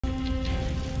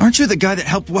Aren't you the guy that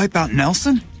helped wipe out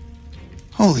Nelson?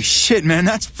 Holy shit, man,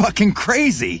 that's fucking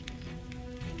crazy!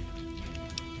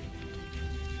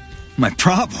 My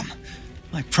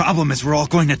problem is we're all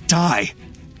going to die.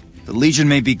 The Legion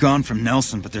may be gone from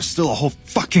Nelson, but there's still a whole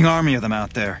fucking army of them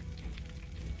out there.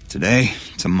 Today,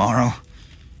 tomorrow,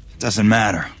 it doesn't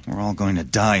matter. We're all going to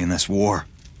die in this war.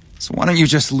 So why don't you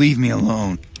just leave me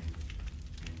alone?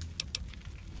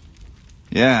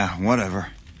 Yeah,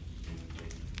 whatever.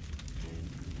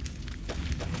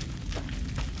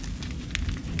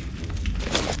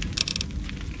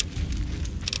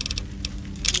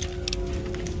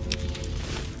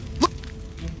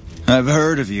 I've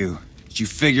heard of you. Did you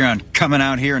figure on coming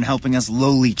out here and helping us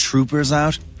lowly troopers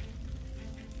out?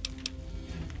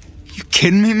 You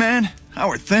kidding me, man? How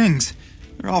are things?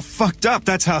 They're all fucked up,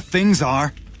 that's how things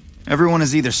are. Everyone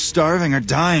is either starving or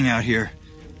dying out here.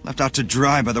 Left out to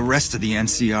dry by the rest of the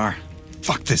NCR.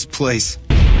 Fuck this place.